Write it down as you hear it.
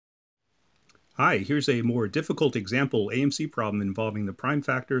Hi, here's a more difficult example AMC problem involving the prime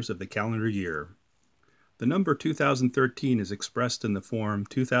factors of the calendar year. The number 2013 is expressed in the form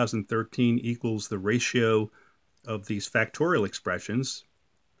 2013 equals the ratio of these factorial expressions,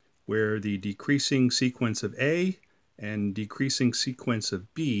 where the decreasing sequence of A and decreasing sequence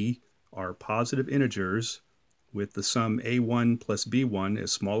of B are positive integers with the sum A1 plus B1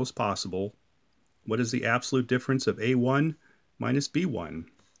 as small as possible. What is the absolute difference of A1 minus B1?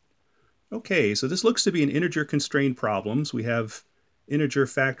 Okay, so this looks to be an integer-constrained problem. We have integer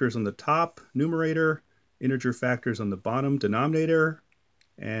factors on the top numerator, integer factors on the bottom denominator,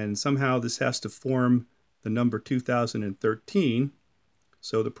 and somehow this has to form the number 2013.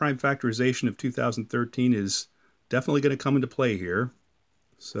 So the prime factorization of 2013 is definitely going to come into play here.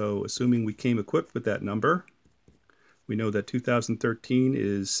 So assuming we came equipped with that number, we know that 2013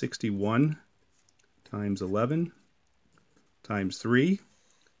 is 61 times 11 times 3.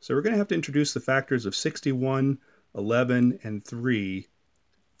 So we're going to have to introduce the factors of 61, 11, and 3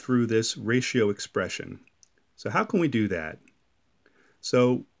 through this ratio expression. So how can we do that?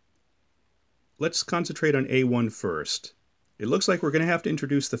 So let's concentrate on A1 first. It looks like we're going to have to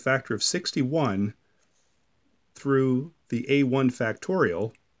introduce the factor of 61 through the A1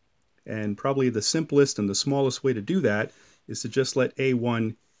 factorial, and probably the simplest and the smallest way to do that is to just let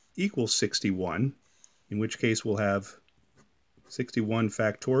A1 equal 61, in which case we'll have 61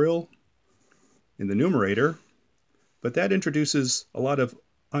 factorial in the numerator, but that introduces a lot of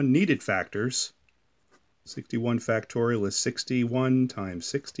unneeded factors. 61 factorial is 61 times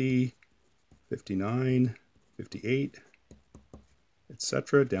 60, 59, 58,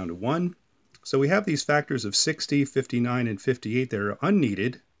 etc., down to 1. So we have these factors of 60, 59, and 58 that are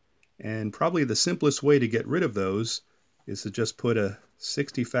unneeded, and probably the simplest way to get rid of those is to just put a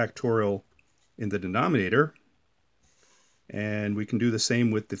 60 factorial in the denominator. And we can do the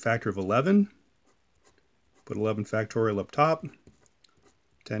same with the factor of 11. Put 11 factorial up top,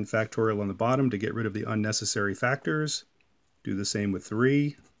 10 factorial on the bottom to get rid of the unnecessary factors. Do the same with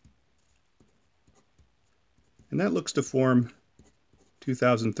 3. And that looks to form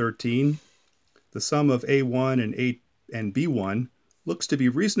 2013. The sum of A1 and B1 looks to be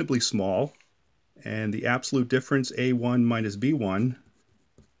reasonably small, and the absolute difference A1 minus B1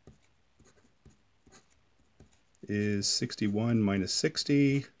 is 61 minus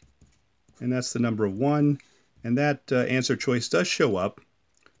 60, and that's the number of 1, and that answer choice does show up.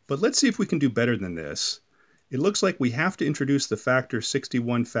 But let's see if we can do better than this. It looks like we have to introduce the factor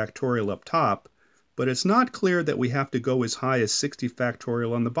 61 factorial up top, but it's not clear that we have to go as high as 60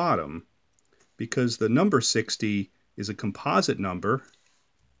 factorial on the bottom, because the number 60 is a composite number.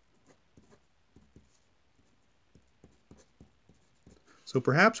 So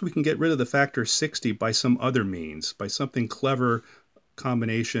perhaps we can get rid of the factor 60 by some other means, by something clever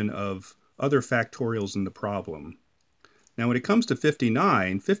combination of other factorials in the problem. Now when it comes to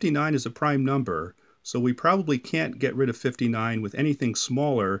 59, 59 is a prime number, so we probably can't get rid of 59 with anything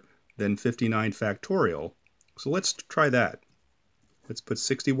smaller than 59 factorial. So let's try that. Let's put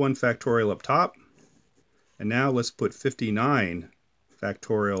 61 factorial up top, and now let's put 59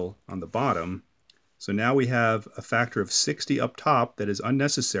 factorial on the bottom. So now we have a factor of 60 up top that is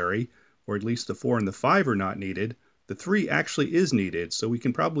unnecessary, or at least the 4 and the 5 are not needed. The 3 actually is needed, so we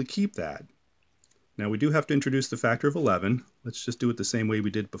can probably keep that. Now we do have to introduce the factor of 11. Let's just do it the same way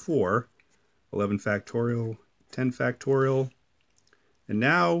we did before. 11 factorial, 10 factorial. And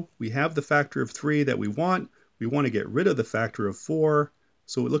now we have the factor of 3 that we want. We want to get rid of the factor of 4.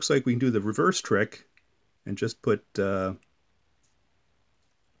 So it looks like we can do the reverse trick and just put 3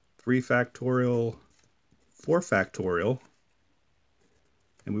 factorial, 4 factorial,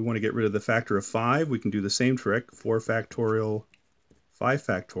 and we want to get rid of the factor of 5. We can do the same trick, 4 factorial, 5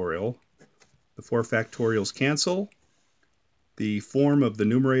 factorial. The 4 factorials cancel. The form of the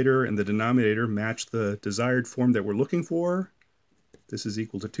numerator and the denominator match the desired form that we're looking for. This is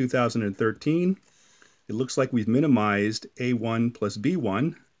equal to 2013. It looks like we've minimized A1 plus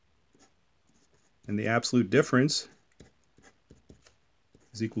B1, and the absolute difference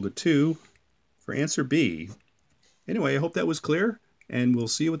is equal to 2 for answer B. Anyway, I hope that was clear, and we'll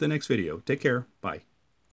see you with the next video. Take care. Bye.